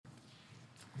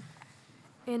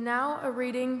And now a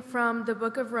reading from the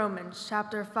book of Romans,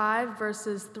 chapter 5,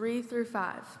 verses 3 through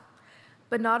 5.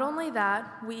 But not only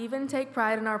that, we even take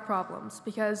pride in our problems,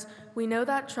 because we know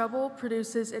that trouble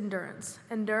produces endurance.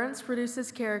 Endurance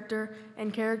produces character,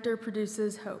 and character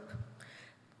produces hope.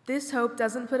 This hope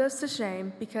doesn't put us to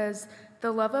shame, because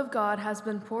the love of God has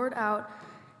been poured out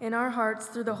in our hearts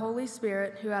through the Holy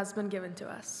Spirit who has been given to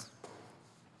us.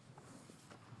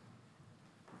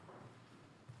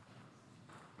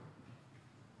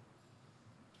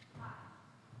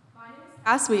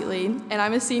 Cass Wheatley, and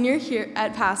I'm a senior here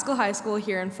at Paschal High School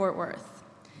here in Fort Worth.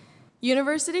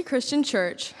 University Christian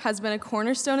Church has been a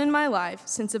cornerstone in my life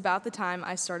since about the time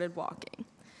I started walking.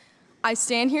 I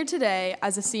stand here today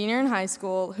as a senior in high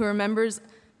school who remembers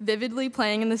vividly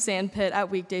playing in the sand pit at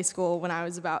weekday school when I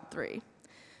was about 3.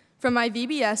 From my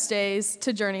VBS days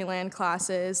to Journeyland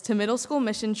classes to middle school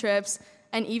mission trips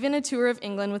and even a tour of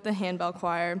England with the handbell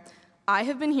choir, I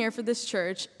have been here for this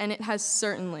church, and it has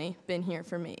certainly been here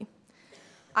for me.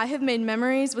 I have made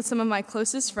memories with some of my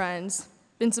closest friends,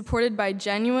 been supported by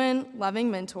genuine,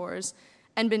 loving mentors,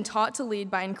 and been taught to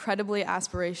lead by incredibly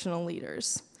aspirational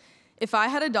leaders. If I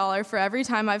had $1 for every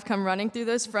time I've come running through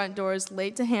those front doors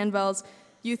late to handbells,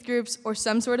 youth groups, or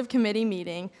some sort of committee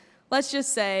meeting, let's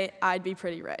just say I'd be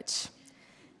pretty rich.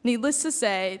 Needless to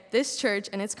say, this church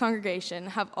and its congregation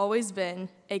have always been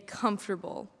a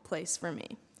comfortable place for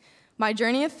me. My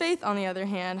journey of faith, on the other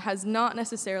hand, has not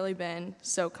necessarily been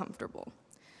so comfortable.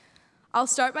 I'll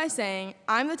start by saying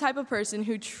I'm the type of person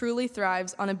who truly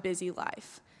thrives on a busy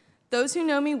life. Those who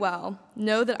know me well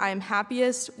know that I am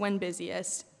happiest when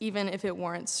busiest, even if it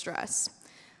warrants stress.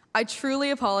 I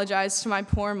truly apologize to my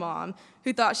poor mom,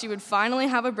 who thought she would finally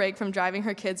have a break from driving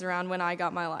her kids around when I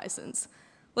got my license.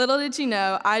 Little did she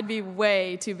know I'd be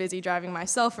way too busy driving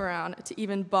myself around to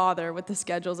even bother with the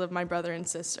schedules of my brother and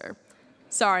sister.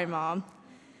 Sorry, Mom.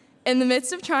 In the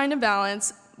midst of trying to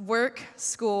balance work,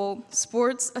 school,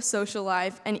 sports, a social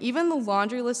life, and even the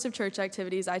laundry list of church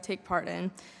activities I take part in,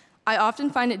 I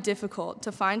often find it difficult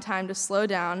to find time to slow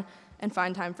down and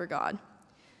find time for God.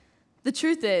 The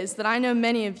truth is that I know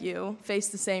many of you face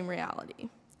the same reality.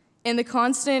 In the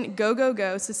constant go, go,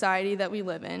 go society that we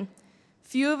live in,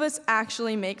 few of us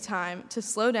actually make time to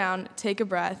slow down, take a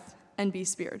breath, and be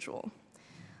spiritual.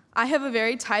 I have a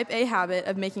very type A habit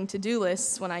of making to-do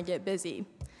lists when I get busy.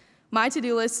 My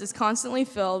to-do list is constantly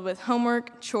filled with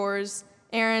homework, chores,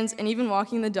 errands, and even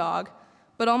walking the dog,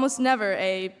 but almost never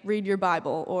a read your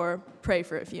Bible or pray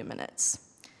for a few minutes.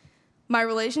 My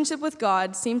relationship with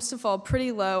God seems to fall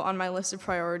pretty low on my list of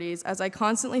priorities, as I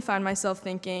constantly find myself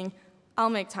thinking, I'll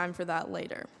make time for that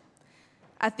later.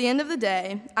 At the end of the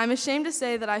day, I'm ashamed to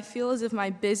say that I feel as if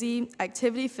my busy,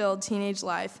 activity-filled teenage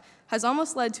life has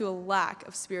almost led to a lack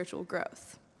of spiritual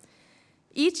growth.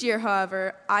 Each year,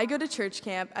 however, I go to church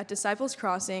camp at Disciples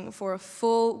Crossing for a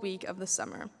full week of the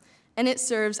summer, and it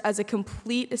serves as a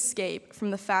complete escape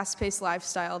from the fast-paced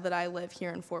lifestyle that I live here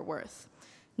in Fort Worth.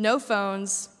 No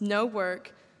phones, no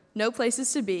work, no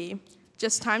places to be,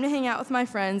 just time to hang out with my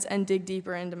friends and dig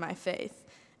deeper into my faith.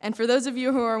 And for those of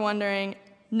you who are wondering,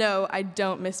 no, I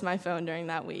don't miss my phone during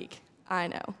that week. I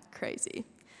know, crazy.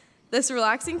 This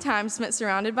relaxing time spent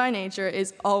surrounded by nature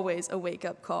is always a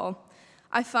wake-up call.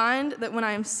 I find that when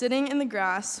I am sitting in the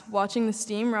grass watching the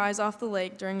steam rise off the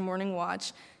lake during morning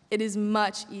watch, it is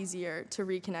much easier to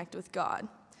reconnect with God.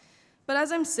 But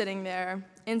as I'm sitting there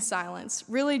in silence,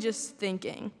 really just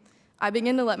thinking, I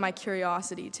begin to let my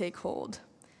curiosity take hold.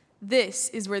 This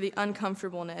is where the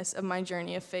uncomfortableness of my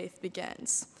journey of faith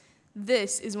begins.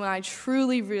 This is when I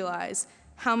truly realize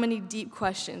how many deep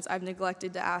questions I've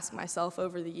neglected to ask myself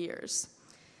over the years.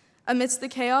 Amidst the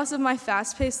chaos of my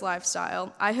fast-paced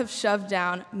lifestyle, I have shoved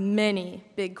down many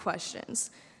big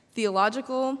questions,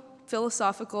 theological,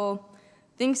 philosophical,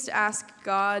 things to ask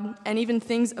God, and even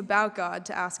things about God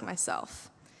to ask myself.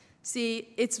 See,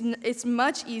 it's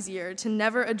much easier to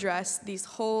never address these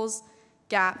holes,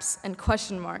 gaps, and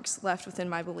question marks left within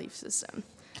my belief system.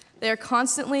 They are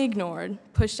constantly ignored,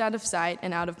 pushed out of sight,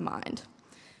 and out of mind.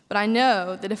 But I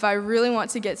know that if I really want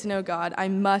to get to know God, I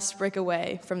must break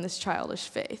away from this childish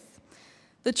faith.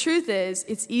 The truth is,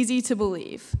 it's easy to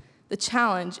believe. The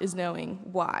challenge is knowing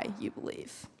why you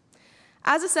believe.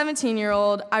 As a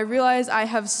 17-year-old, I realize I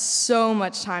have so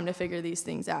much time to figure these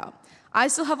things out. I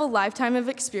still have a lifetime of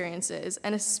experiences,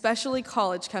 and especially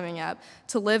college coming up,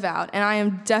 to live out, and I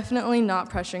am definitely not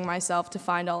pressuring myself to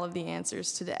find all of the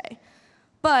answers today.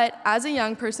 But as a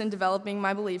young person developing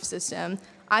my belief system,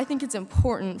 I think it's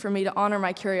important for me to honor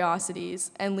my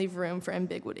curiosities and leave room for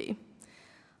ambiguity.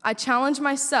 I challenge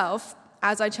myself,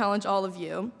 as I challenge all of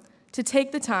you, to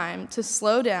take the time to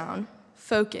slow down,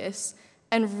 focus,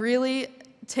 and really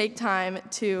take time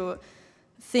to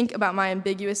think about my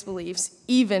ambiguous beliefs,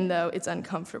 even though it's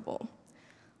uncomfortable.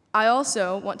 I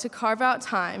also want to carve out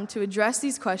time to address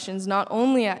these questions not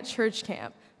only at church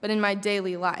camp, but in my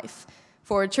daily life.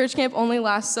 For church camp only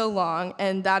lasts so long,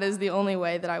 and that is the only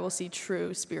way that I will see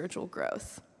true spiritual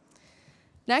growth.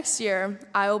 Next year,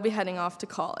 I will be heading off to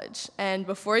college, and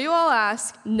before you all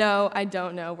ask, no, I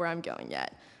don't know where I'm going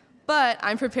yet. But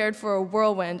I'm prepared for a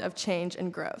whirlwind of change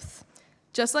and growth.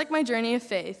 Just like my journey of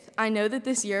faith, I know that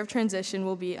this year of transition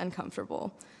will be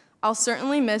uncomfortable. I'll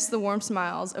certainly miss the warm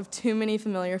smiles of too many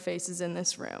familiar faces in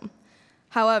this room.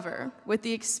 However, with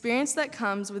the experience that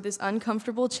comes with this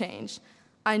uncomfortable change,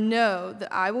 I know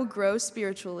that I will grow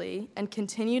spiritually and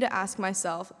continue to ask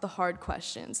myself the hard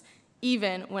questions,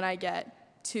 even when I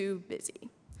get too busy.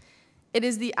 It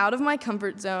is the out of my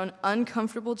comfort zone,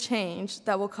 uncomfortable change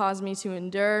that will cause me to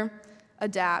endure,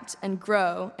 adapt, and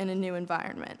grow in a new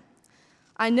environment.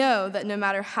 I know that no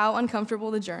matter how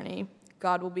uncomfortable the journey,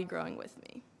 God will be growing with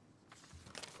me.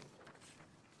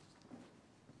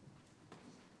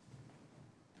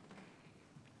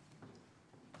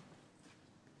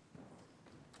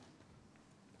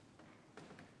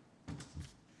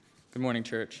 Good morning,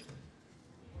 church.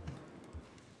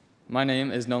 My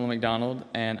name is Nolan McDonald,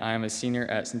 and I am a senior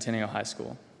at Centennial High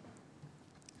School.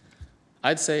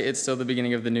 I'd say it's still the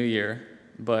beginning of the new year,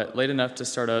 but late enough to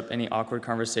start up any awkward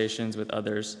conversations with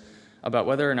others about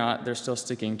whether or not they're still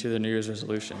sticking to their New Year's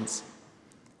resolutions.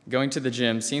 Going to the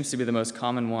gym seems to be the most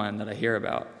common one that I hear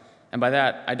about, and by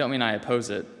that, I don't mean I oppose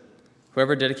it.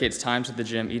 Whoever dedicates time to the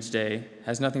gym each day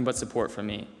has nothing but support from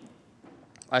me.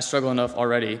 I struggle enough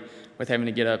already with having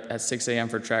to get up at 6 a.m.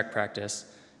 for track practice,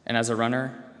 and as a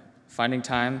runner, finding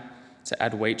time to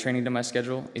add weight training to my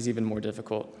schedule is even more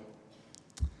difficult.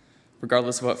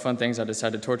 Regardless of what fun things I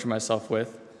decide to torture myself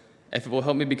with, if it will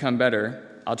help me become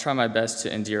better, I'll try my best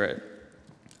to endure it.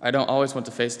 I don't always want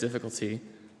to face difficulty,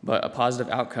 but a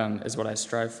positive outcome is what I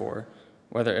strive for,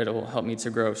 whether it will help me to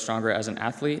grow stronger as an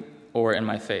athlete or in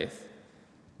my faith.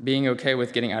 Being okay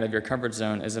with getting out of your comfort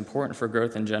zone is important for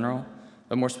growth in general,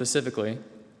 but more specifically,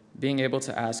 being able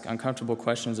to ask uncomfortable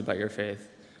questions about your faith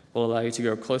will allow you to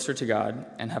grow closer to God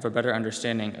and have a better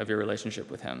understanding of your relationship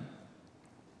with Him.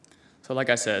 So like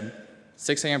I said,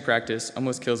 6 a.m. practice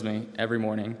almost kills me every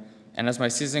morning, and as my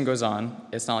season goes on,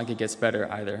 it's not like it gets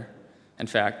better either. In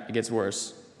fact, it gets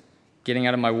worse. Getting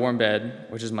out of my warm bed,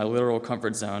 which is my literal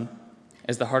comfort zone,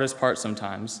 is the hardest part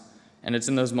sometimes, and it's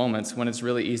in those moments when it's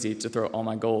really easy to throw all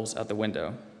my goals out the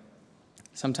window.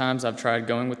 Sometimes I've tried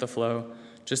going with the flow,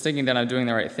 just thinking that I'm doing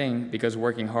the right thing because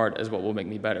working hard is what will make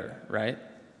me better, right?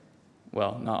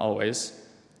 Well, not always.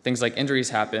 Things like injuries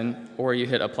happen, or you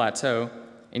hit a plateau,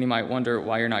 and you might wonder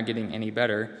why you're not getting any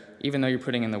better, even though you're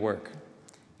putting in the work.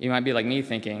 You might be like me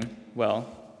thinking, well,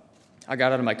 I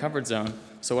got out of my comfort zone,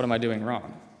 so what am I doing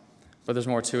wrong? But there's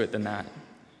more to it than that.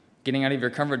 Getting out of your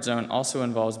comfort zone also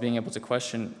involves being able to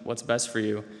question what's best for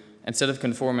you instead of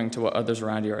conforming to what others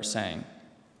around you are saying.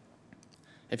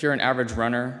 If you're an average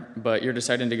runner, but you're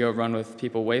deciding to go run with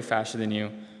people way faster than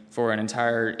you for an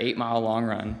entire 8-mile long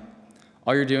run,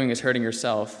 all you're doing is hurting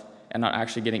yourself and not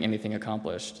actually getting anything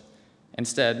accomplished.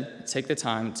 Instead, take the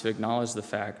time to acknowledge the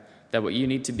fact that what you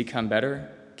need to become better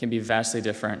can be vastly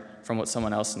different from what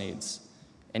someone else needs,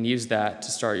 and use that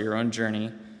to start your own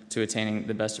journey to attaining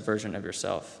the best version of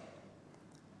yourself.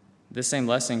 This same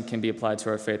lesson can be applied to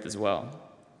our faith as well.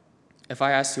 If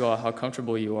I asked you all how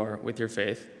comfortable you are with your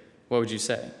faith, what would you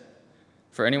say?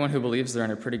 For anyone who believes they're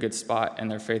in a pretty good spot in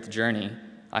their faith journey,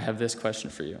 I have this question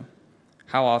for you.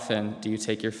 How often do you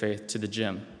take your faith to the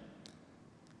gym?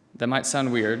 That might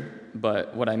sound weird,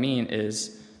 but what I mean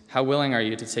is, how willing are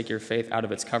you to take your faith out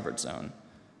of its comfort zone?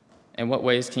 In what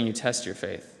ways can you test your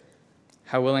faith?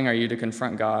 How willing are you to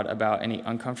confront God about any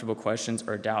uncomfortable questions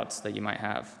or doubts that you might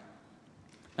have?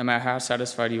 No matter how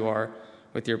satisfied you are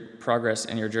with your progress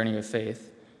in your journey of faith,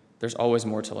 there's always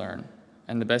more to learn.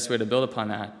 And the best way to build upon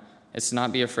that is to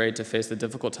not be afraid to face the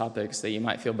difficult topics that you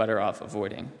might feel better off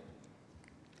avoiding.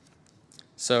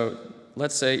 So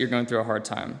let's say you're going through a hard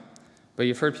time, but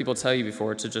you've heard people tell you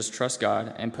before to just trust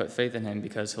God and put faith in Him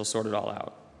because He'll sort it all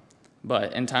out.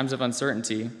 But in times of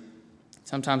uncertainty,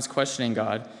 sometimes questioning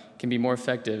God can be more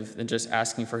effective than just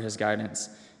asking for His guidance,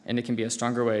 and it can be a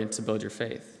stronger way to build your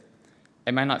faith.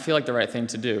 It might not feel like the right thing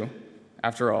to do.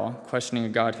 After all, questioning a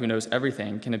God who knows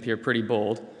everything can appear pretty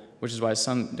bold, which is why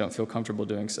some don't feel comfortable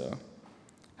doing so.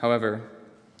 However,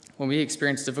 when we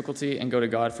experience difficulty and go to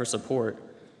God for support,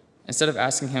 instead of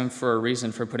asking Him for a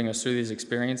reason for putting us through these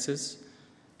experiences,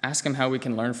 ask Him how we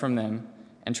can learn from them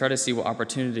and try to see what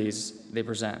opportunities they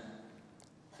present.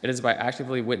 It is by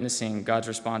actively witnessing God's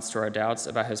response to our doubts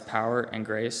about His power and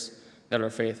grace that our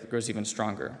faith grows even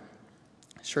stronger.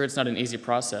 Sure, it's not an easy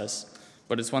process,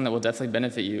 but it's one that will definitely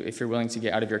benefit you if you're willing to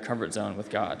get out of your comfort zone with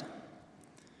God.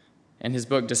 In his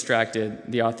book, Distracted,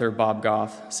 the author Bob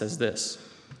Goff says this: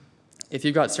 if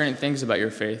you've got certain things about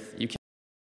your faith, you can't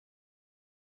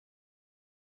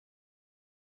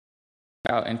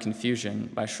out in confusion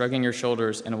by shrugging your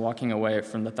shoulders and walking away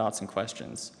from the thoughts and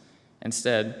questions.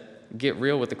 Instead, get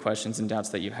real with the questions and doubts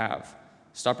that you have.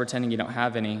 Stop pretending you don't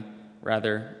have any.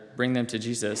 Rather, bring them to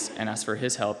Jesus and ask for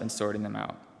his help in sorting them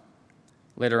out.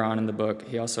 Later on in the book,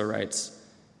 he also writes,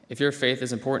 if your faith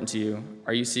is important to you,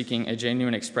 are you seeking a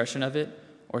genuine expression of it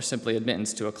or simply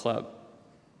admittance to a club?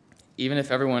 Even if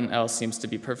everyone else seems to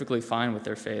be perfectly fine with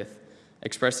their faith,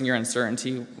 expressing your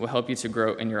uncertainty will help you to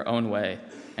grow in your own way,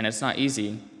 and it's not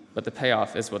easy, but the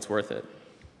payoff is what's worth it.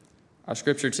 Our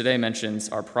scripture today mentions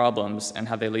our problems and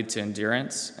how they lead to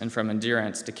endurance, and from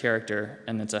endurance to character,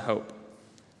 and then to hope.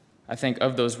 I think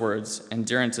of those words,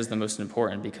 endurance is the most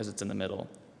important because it's in the middle.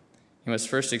 You must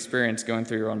first experience going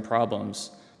through your own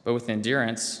problems, but with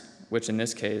endurance, which in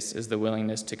this case is the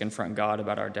willingness to confront God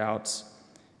about our doubts,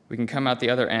 we can come out the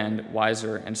other end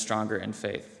wiser and stronger in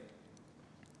faith.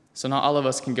 So not all of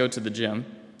us can go to the gym,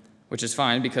 which is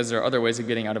fine because there are other ways of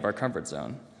getting out of our comfort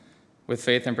zone. With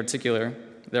faith in particular,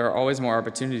 there are always more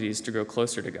opportunities to grow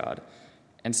closer to God,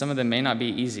 and some of them may not be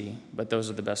easy, but those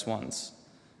are the best ones.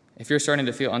 If you're starting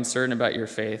to feel uncertain about your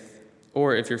faith,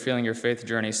 or if you're feeling your faith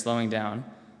journey slowing down,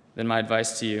 then my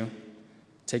advice to you,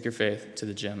 take your faith to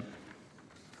the gym.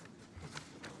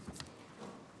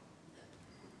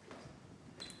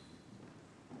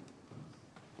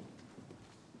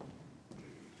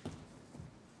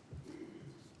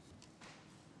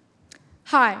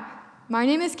 Hi, my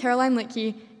name is Caroline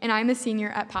Litke, and I'm a senior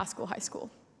at Paschal High School.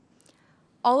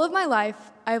 All of my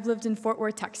life, I have lived in Fort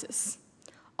Worth, Texas.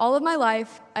 All of my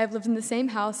life, I have lived in the same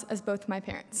house as both my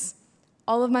parents.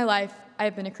 All of my life, I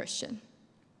have been a Christian.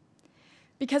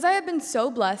 Because I have been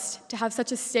so blessed to have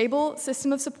such a stable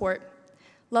system of support,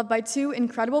 loved by two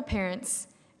incredible parents,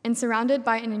 and surrounded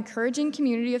by an encouraging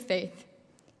community of faith,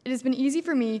 it has been easy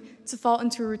for me to fall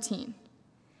into a routine,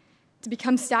 to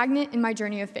become stagnant in my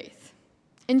journey of faith.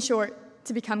 In short,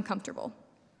 to become comfortable.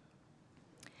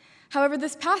 However,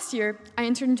 this past year, I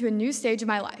entered into a new stage of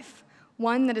my life,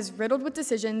 one that is riddled with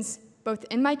decisions, both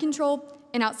in my control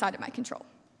and outside of my control.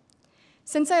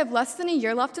 Since I have less than a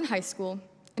year left in high school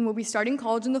and will be starting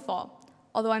college in the fall,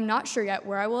 although I'm not sure yet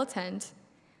where I will attend,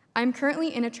 I am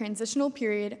currently in a transitional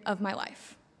period of my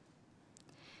life.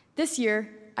 This year,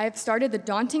 I have started the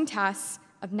daunting tasks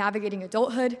of navigating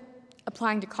adulthood,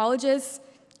 applying to colleges,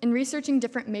 and researching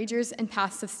different majors and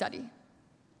paths of study.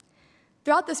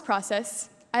 Throughout this process,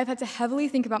 I have had to heavily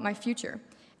think about my future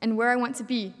and where I want to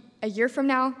be a year from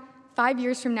now, 5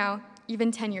 years from now,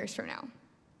 even 10 years from now.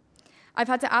 I've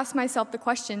had to ask myself the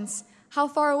questions, how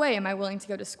far away am I willing to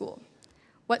go to school?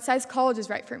 What size college is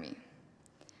right for me?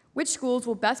 Which schools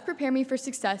will best prepare me for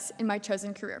success in my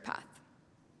chosen career path?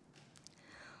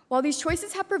 While these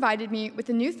choices have provided me with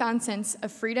a newfound sense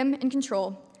of freedom and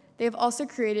control, they have also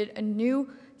created a new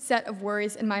set of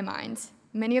worries in my mind,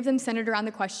 many of them centered around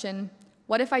the question,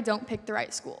 what if I don't pick the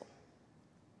right school?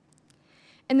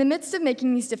 In the midst of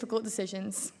making these difficult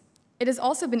decisions, it has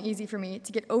also been easy for me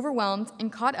to get overwhelmed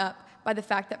and caught up by the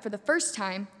fact that for the first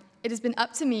time, it has been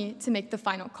up to me to make the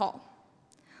final call.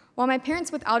 While my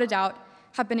parents, without a doubt,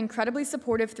 have been incredibly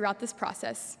supportive throughout this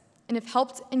process and have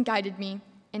helped and guided me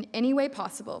in any way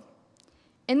possible,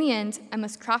 in the end, I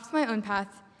must craft my own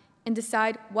path and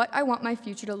decide what I want my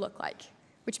future to look like,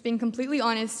 which, being completely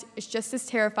honest, is just as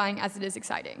terrifying as it is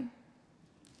exciting.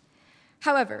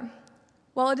 However,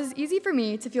 while it is easy for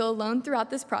me to feel alone throughout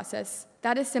this process,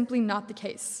 that is simply not the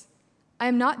case. I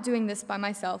am not doing this by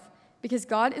myself because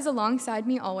God is alongside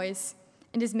me always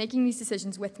and is making these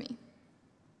decisions with me.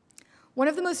 One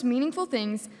of the most meaningful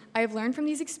things I have learned from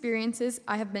these experiences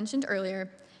I have mentioned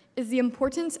earlier is the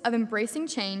importance of embracing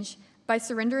change by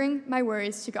surrendering my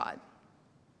worries to God.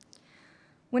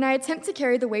 When I attempt to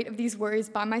carry the weight of these worries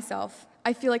by myself,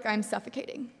 I feel like I'm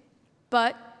suffocating.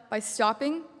 But by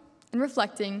stopping and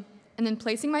reflecting and then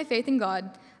placing my faith in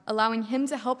God, allowing Him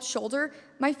to help shoulder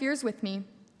my fears with me,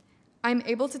 I'm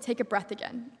able to take a breath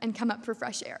again and come up for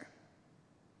fresh air.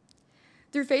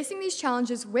 Through facing these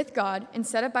challenges with God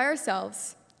instead of by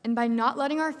ourselves, and by not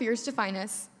letting our fears define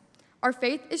us, our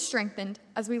faith is strengthened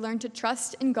as we learn to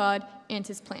trust in God and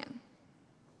His plan.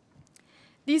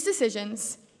 These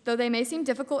decisions, though they may seem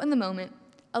difficult in the moment,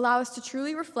 allow us to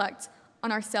truly reflect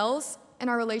on ourselves and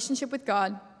our relationship with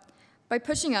God by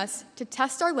pushing us to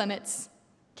test our limits,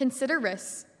 consider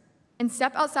risks, and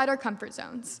step outside our comfort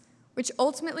zones, which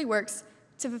ultimately works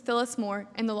to fulfill us more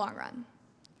in the long run.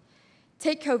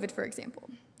 Take COVID, for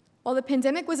example. While the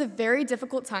pandemic was a very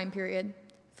difficult time period,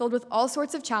 filled with all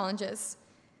sorts of challenges,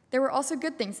 there were also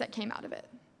good things that came out of it.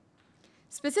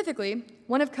 Specifically,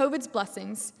 one of COVID's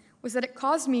blessings was that it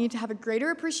caused me to have a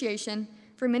greater appreciation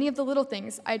for many of the little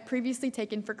things I had previously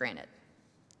taken for granted.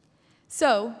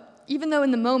 So, even though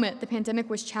in the moment the pandemic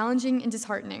was challenging and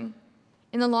disheartening,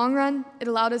 in the long run, it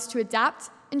allowed us to adapt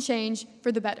and change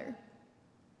for the better.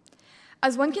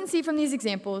 As one can see from these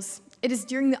examples, it is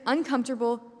during the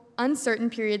uncomfortable, uncertain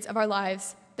periods of our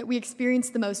lives that we experience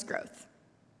the most growth.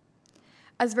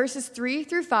 As verses 3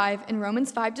 through 5 in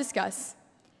Romans 5 discuss,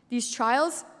 these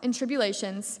trials and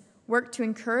tribulations work to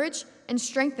encourage and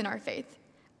strengthen our faith,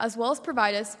 as well as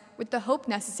provide us with the hope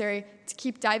necessary to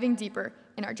keep diving deeper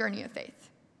in our journey of faith.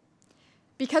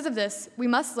 Because of this, we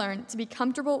must learn to be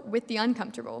comfortable with the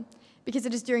uncomfortable, because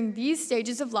it is during these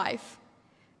stages of life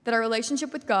that our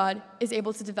relationship with God is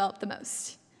able to develop the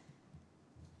most.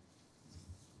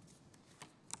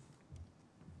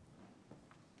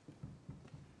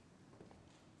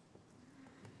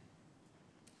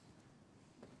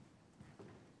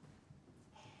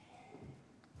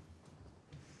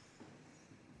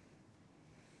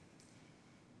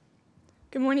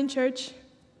 Good morning, church.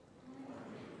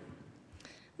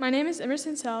 My name is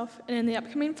Emerson Self, and in the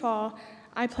upcoming fall,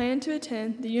 I plan to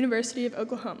attend the University of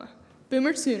Oklahoma.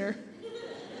 Boomer Sooner.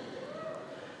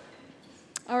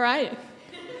 All right.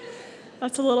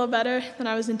 That's a little better than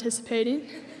I was anticipating.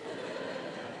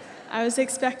 I was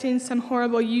expecting some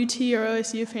horrible UT or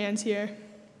OSU fans here.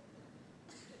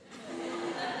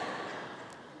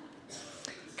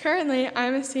 Currently,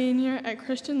 I'm a senior at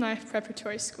Christian Life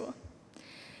Preparatory School.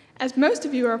 As most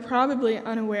of you are probably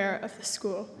unaware of the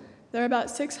school, there are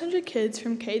about 600 kids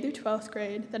from K through 12th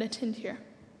grade that attend here.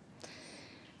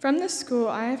 From this school,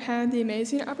 I have had the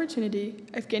amazing opportunity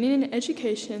of getting an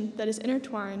education that is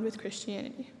intertwined with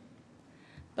Christianity.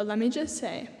 But let me just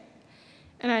say,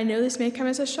 and I know this may come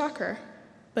as a shocker,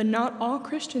 but not all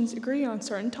Christians agree on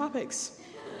certain topics.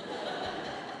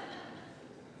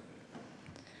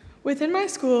 Within my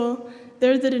school,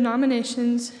 there are the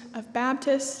denominations of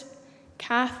Baptist,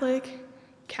 Catholic,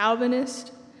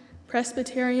 Calvinist,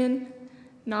 Presbyterian,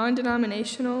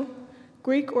 non-denominational,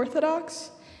 Greek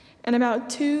Orthodox, and about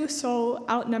 2 sole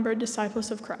outnumbered disciples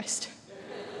of Christ,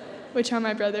 which are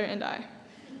my brother and I.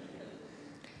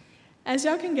 As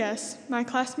y'all can guess, my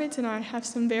classmates and I have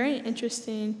some very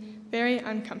interesting, very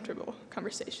uncomfortable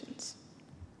conversations.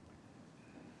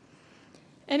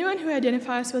 Anyone who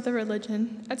identifies with a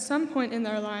religion at some point in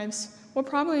their lives will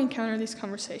probably encounter these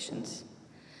conversations.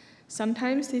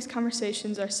 Sometimes these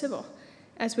conversations are civil,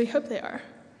 as we hope they are.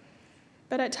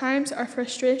 But at times our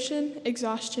frustration,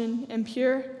 exhaustion, and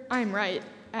pure "I'm right"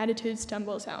 attitude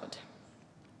stumbles out.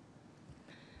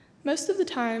 Most of the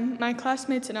time, my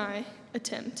classmates and I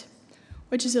attempt,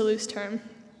 which is a loose term,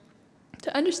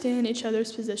 to understand each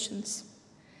other's positions.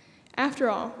 After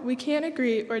all, we can't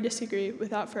agree or disagree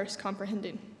without first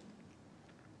comprehending.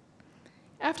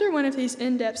 After one of these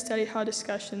in-depth study hall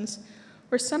discussions,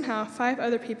 where somehow 5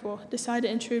 other people decide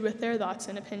to intrude with their thoughts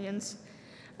and opinions,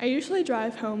 I usually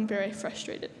drive home very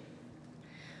frustrated.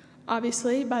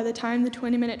 Obviously, by the time the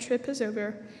 20-minute trip is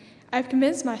over, I've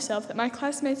convinced myself that my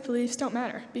classmates' beliefs don't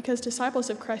matter because disciples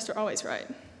of Christ are always right.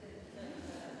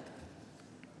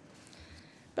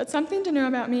 But something to know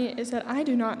about me is that I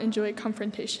do not enjoy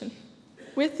confrontation,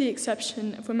 with the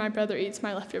exception of when my brother eats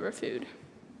my leftover food.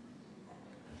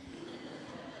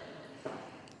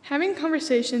 Having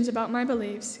conversations about my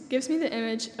beliefs gives me the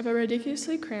image of a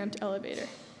ridiculously cramped elevator.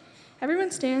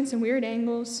 Everyone stands in weird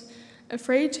angles,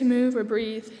 afraid to move or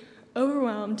breathe,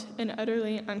 overwhelmed and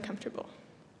utterly uncomfortable.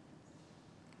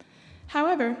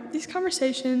 However, these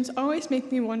conversations always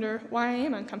make me wonder why I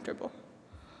am uncomfortable.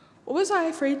 What was I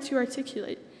afraid to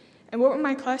articulate, and what were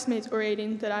my classmates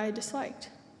orating that I disliked?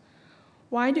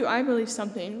 Why do I believe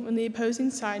something when the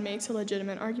opposing side makes a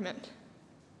legitimate argument?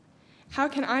 How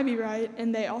can I be right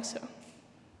and they also?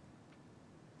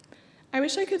 I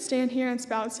wish I could stand here and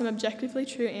spout some objectively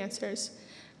true answers,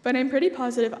 but I'm pretty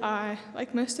positive I,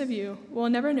 like most of you, will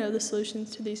never know the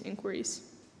solutions to these inquiries.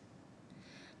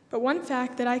 But one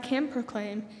fact that I can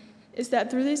proclaim is that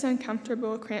through these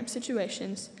uncomfortable, cramped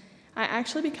situations, I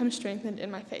actually become strengthened in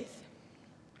my faith.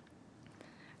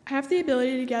 I have the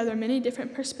ability to gather many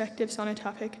different perspectives on a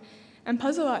topic and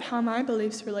puzzle out how my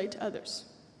beliefs relate to others.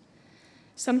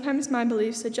 Sometimes my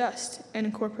beliefs adjust and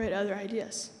incorporate other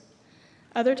ideas.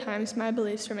 Other times, my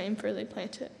beliefs remain firmly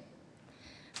planted.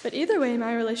 But either way,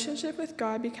 my relationship with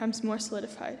God becomes more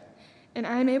solidified, and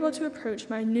I am able to approach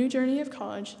my new journey of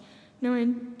college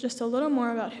knowing just a little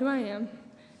more about who I am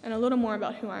and a little more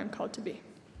about who I am called to be.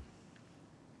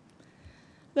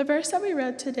 The verse that we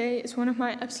read today is one of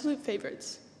my absolute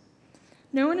favorites.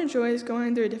 No one enjoys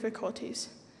going through difficulties,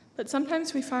 but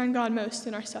sometimes we find God most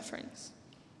in our sufferings.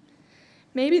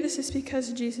 Maybe this is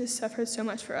because Jesus suffered so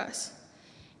much for us.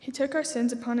 He took our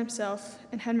sins upon himself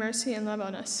and had mercy and love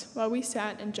on us while we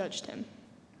sat and judged him.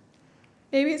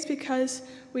 Maybe it's because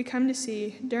we come to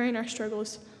see, during our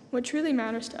struggles, what truly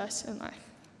matters to us in life.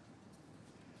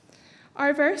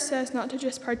 Our verse says not to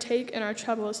just partake in our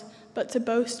troubles, but to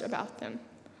boast about them.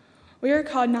 We are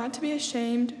called not to be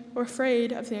ashamed or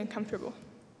afraid of the uncomfortable.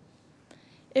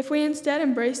 If we instead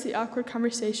embrace the awkward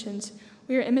conversations,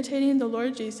 we are imitating the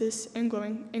Lord Jesus and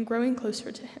growing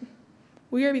closer to him.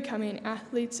 We are becoming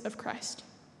athletes of Christ.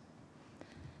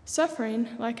 Suffering,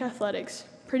 like athletics,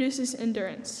 produces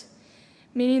endurance,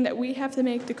 meaning that we have to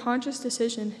make the conscious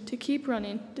decision to keep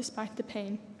running despite the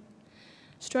pain.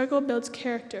 Struggle builds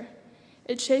character.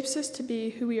 It shapes us to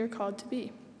be who we are called to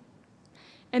be.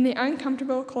 And the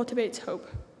uncomfortable cultivates hope,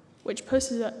 which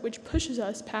pushes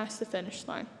us past the finish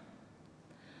line.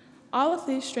 All of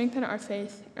these strengthen our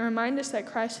faith and remind us that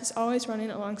Christ is always running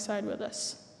alongside with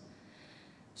us.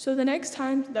 So the next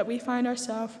time that we find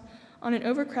ourselves on an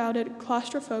overcrowded,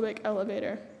 claustrophobic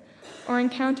elevator or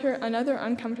encounter another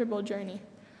uncomfortable journey,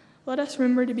 let us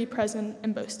remember to be present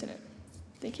and boast in it.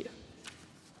 Thank you.